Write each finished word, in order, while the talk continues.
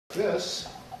This,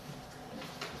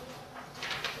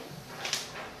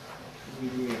 you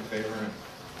do me a favor and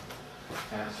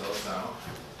pass those out.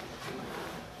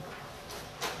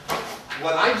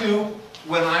 What I do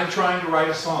when I'm trying to write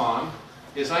a song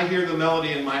is I hear the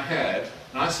melody in my head,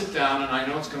 and I sit down and I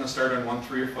know it's going to start on 1,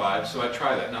 3, or 5, so I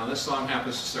try that. Now this song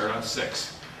happens to start on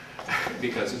 6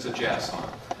 because it's a jazz song,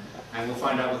 and we'll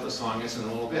find out what the song is in a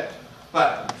little bit.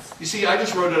 But you see, I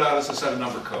just wrote it out as a set of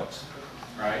number codes,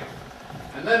 right?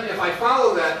 And then if I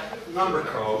follow that number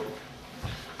code,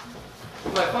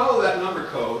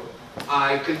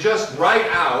 I can just write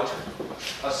out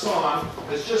a song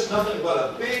that's just nothing but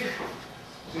a big,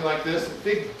 see like this, a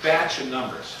big batch of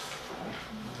numbers.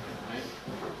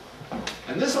 Right?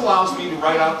 And this allows me to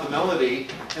write out the melody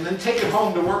and then take it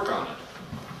home to work on it.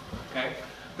 Okay?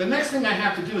 The next thing I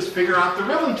have to do is figure out the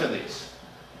rhythm to these.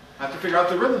 I have to figure out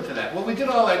the rhythm to that. Well, we did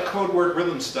all that code word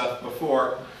rhythm stuff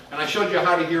before, and I showed you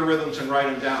how to hear rhythms and write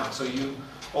them down. So you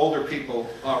older people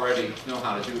already know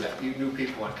how to do that. You new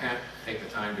people, I can't take the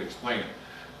time to explain it.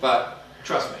 But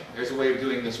trust me, there's a way of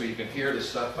doing this where you can hear this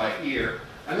stuff by ear.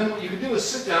 And then what you can do is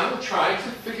sit down and try to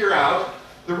figure out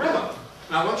the rhythm.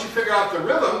 Now once you figure out the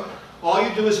rhythm, all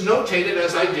you do is notate it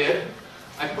as I did.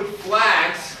 I put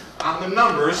flags on the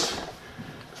numbers.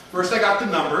 First I got the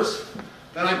numbers,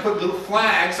 then I put little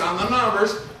flags on the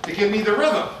numbers to give me the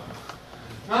rhythm.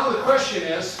 Now the question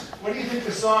is, what do you think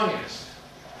the song is?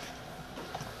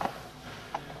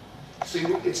 See,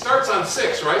 it starts on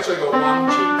 6, right? So I go 1,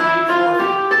 2, 3, 4.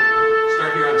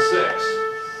 Start here on 6.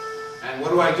 And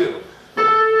what do I do?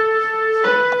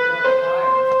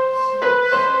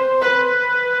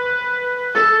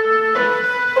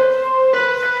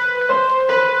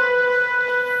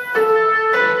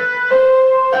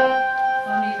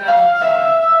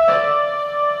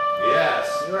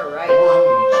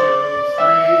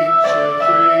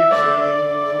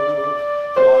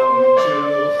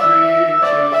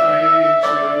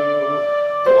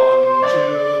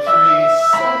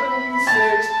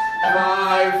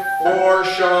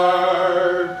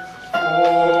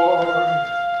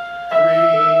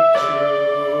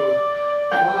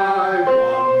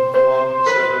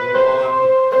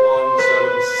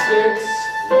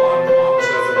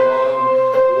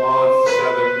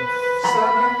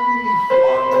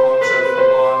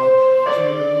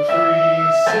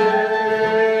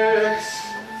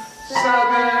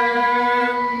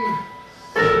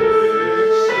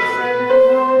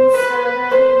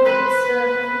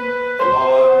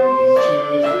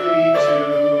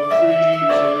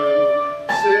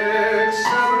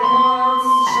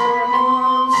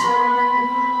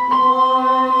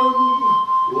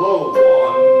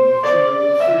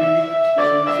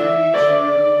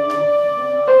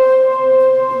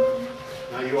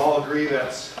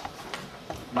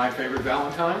 My favorite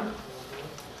Valentine?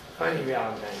 Funny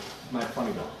Valentine. My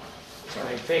funny Valentine. Sorry.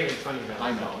 My favorite funny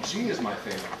Valentine. I know. She is my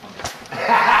favorite funny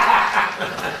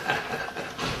Valentine.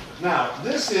 Now,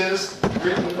 this is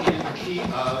written in the key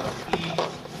of E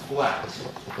flat.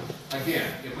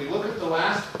 Again, if we look at the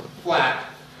last flat,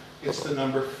 it's the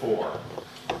number 4.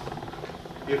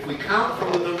 If we count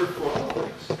from the number 4,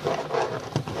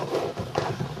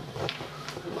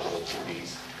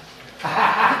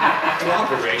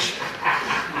 cooperation.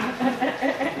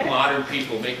 Modern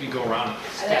people make me go around and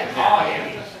step down.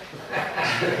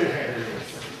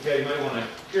 Yeah, you might want to.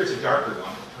 Here's a darker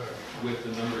one with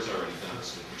the numbers already done,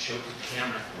 so we can show it to the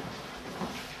camera.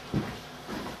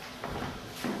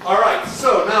 All right,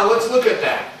 so now let's look at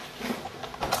that.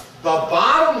 The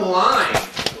bottom line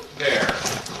there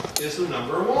is the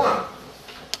number 1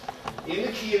 in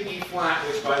the key of E flat,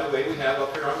 which, by the way, we have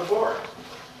up here on the board.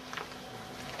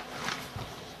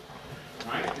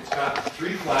 Right? It's got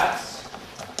 3 flats.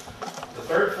 The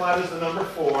third flat is the number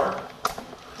 4.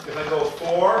 If I go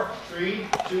 4, 3,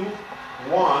 2,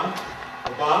 1,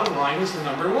 the bottom line is the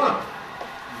number 1.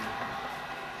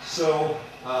 So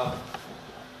let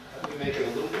me make it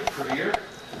a little bit prettier.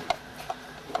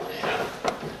 Yeah.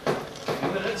 2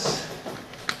 minutes.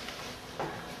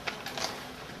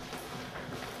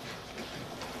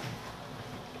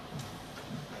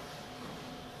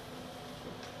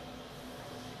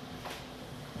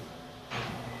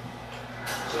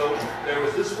 So there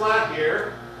was this flat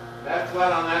here, that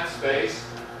flat on that space,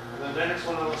 and then the next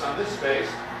one was on this space.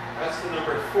 That's the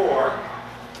number 4.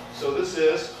 So this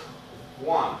is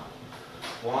 1.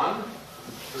 1,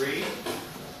 3,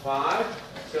 5,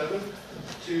 7,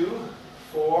 2,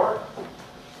 4,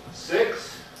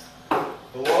 6.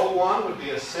 Below 1 would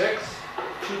be a 6.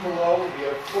 2 below would be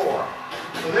a 4.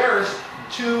 So there's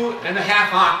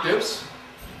 2½ octaves,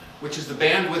 which is the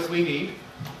bandwidth we need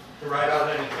to write out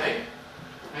anything.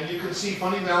 And you can see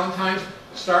Funny Valentine's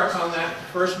starts on that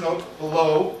first note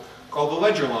below, called the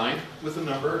ledger line, with the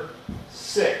number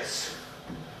 6.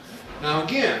 Now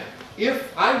again,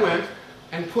 if I went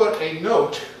and put a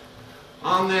note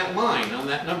on that line, on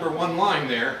that number 1 line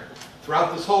there,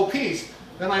 throughout this whole piece,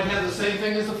 then I'd have the same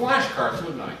thing as the flashcards,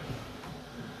 wouldn't I?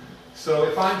 So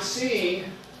if I'm seeing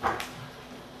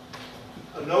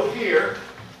a note here,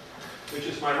 which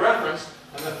is my reference,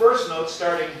 and the first note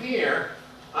starting here,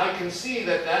 I can see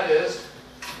that that is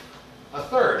a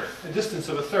third, a distance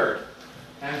of a third.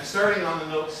 And starting on the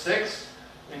note 6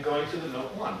 and going to the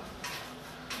note 1.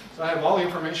 So I have all the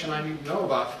information I need to know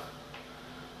about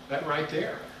that right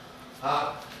there.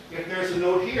 If there's a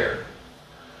note here,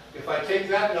 if I take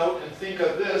that note and think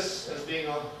of this as being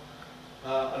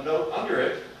a note under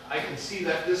it, I can see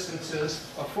that distance is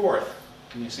a fourth.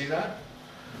 Can you see that?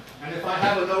 And if I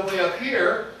have a note way up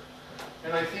here,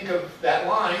 and I think of that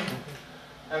line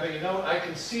having a note, I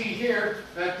can see here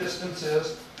that distance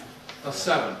is a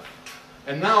 7.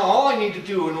 And now all I need to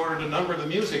do in order to number the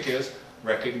music is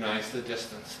recognize the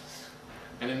distances.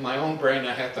 And in my own brain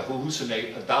I have to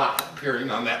hallucinate a dot appearing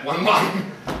on that one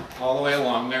line all the way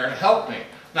along there to help me.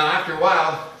 Now after a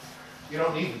while, you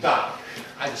don't need the dot.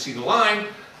 I just see the line,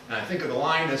 and I think of the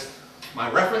line as my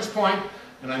reference point,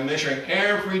 and I'm measuring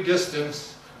every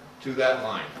distance to that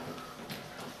line.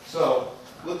 So,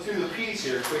 look through the piece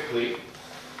here quickly.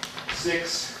 6,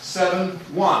 7,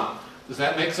 1. Does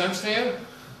that make sense to you?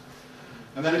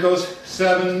 And then it goes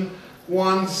 7,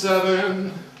 1,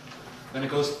 7. Then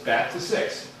it goes back to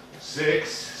 6. 6,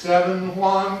 7,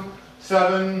 1,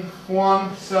 7,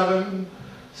 1, 7.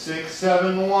 6,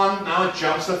 7, 1. Now it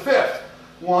jumps a fifth.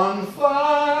 1,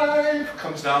 5.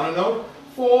 Comes down a note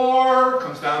 4.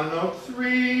 Comes down a note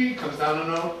 3. Comes down a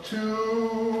note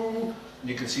 2. And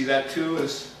you can see that 2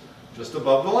 is just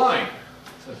above the line.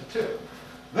 So it's a 2.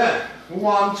 Then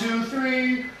 1, 2,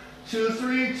 3. 2,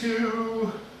 3,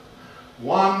 2.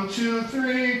 1, 2,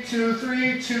 3. 2,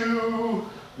 3, 2.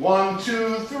 1,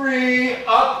 2, 3.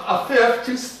 Up a fifth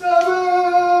to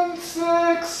 7,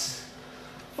 6,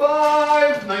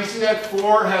 5. Now you see that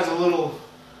 4 has a little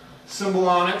symbol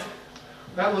on it.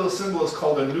 That little symbol is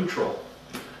called a neutral.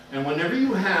 And whenever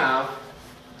you have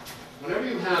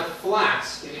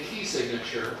flats in a key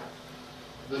signature,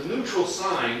 the neutral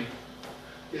sign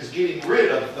is getting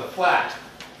rid of the flat.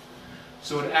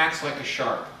 So it acts like a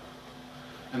sharp.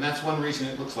 And that's one reason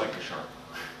it looks like a sharp.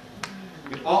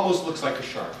 It almost looks like a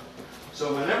sharp.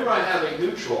 So whenever I have a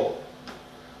neutral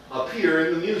appear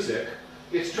in the music,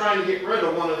 it's trying to get rid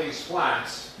of one of these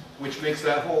flats, which makes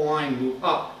that whole line move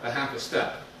up a half a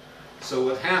step. So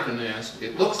what happened is,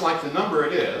 it looks like the number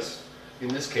it is, in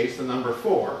this case the number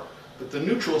 4, but the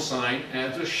neutral sign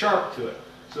adds a sharp to it.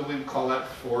 So we would call that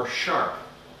 4 sharp.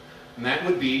 And that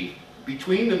would be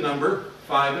between the number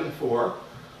 5 and 4,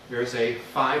 there's a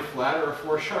 5 flat or a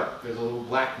 4 sharp. There's a little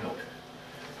black note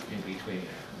in between there.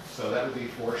 So that would be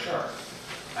 4 sharp.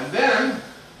 And then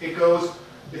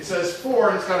it says 4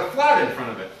 and it's got a flat in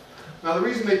front of it. Now the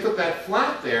reason they put that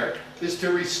flat there is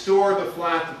to restore the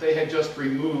flat that they had just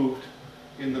removed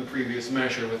in the previous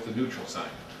measure with the neutral sign.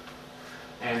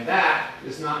 And that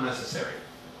is not necessary.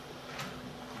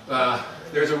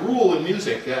 There's a rule in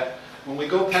music that when we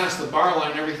go past the bar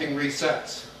line, everything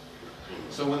resets.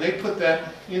 So when they put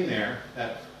that in there,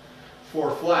 that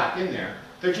 4 flat in there,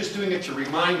 they're just doing it to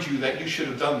remind you that you should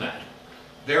have done that.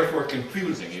 Therefore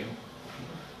confusing you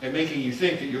and making you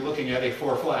think that you're looking at a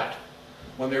 4 flat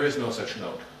when there is no such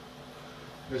note.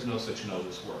 There's no such note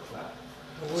as 4 flat.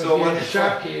 So when a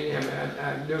sharp key and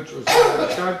a neutral sign,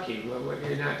 a sharp key, well,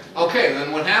 you're not. Okay,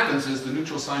 then what happens is the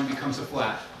neutral sign becomes a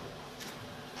flat.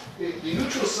 The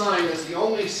neutral sign is the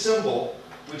only symbol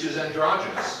which is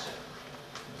androgynous.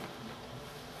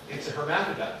 It's a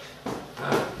hermaphrodite.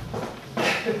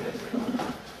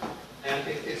 And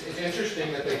it's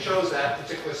interesting that they chose that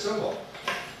particular symbol.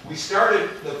 The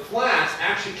flats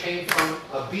actually came from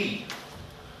a B.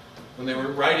 When they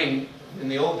were writing in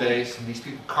the old days, and these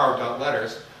people carved out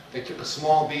letters, they took a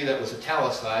small b that was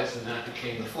italicized, and that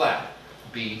became the flat,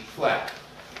 B flat.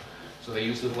 So they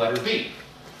used the letter B.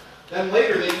 Then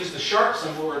later they used the sharp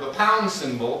symbol, or the pound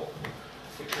symbol,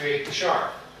 to create the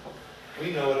sharp.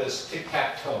 We know it as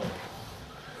tic-tac-toe.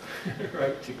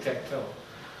 Right, tic-tac-toe.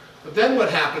 But then what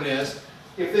happened is,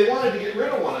 if they wanted to get rid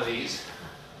of one of these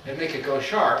and make it go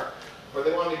sharp, or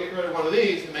they wanted to get rid of one of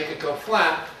these and make it go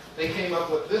flat, they came up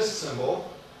with this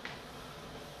symbol,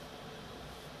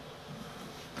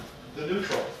 the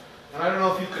neutral. And I don't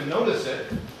know if you can notice it,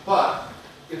 but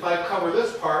if I cover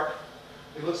this part,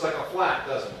 it looks like a flat,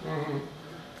 doesn't it? Mm-hmm.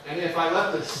 And if I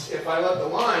let the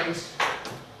lines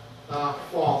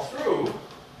fall through,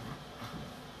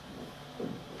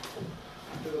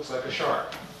 looks like a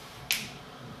sharp.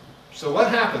 So what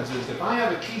happens is if I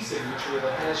have a key signature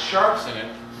that has sharps in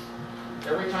it,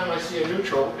 every time I see a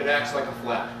neutral, it acts like a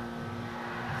flat.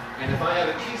 And if I have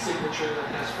a key signature that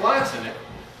has flats in it,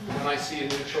 when I see a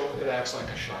neutral, it acts like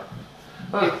a sharp.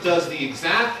 It does the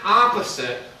exact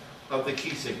opposite of the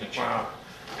key signature. Wow.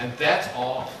 And that's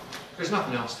all. There's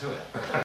nothing else to it.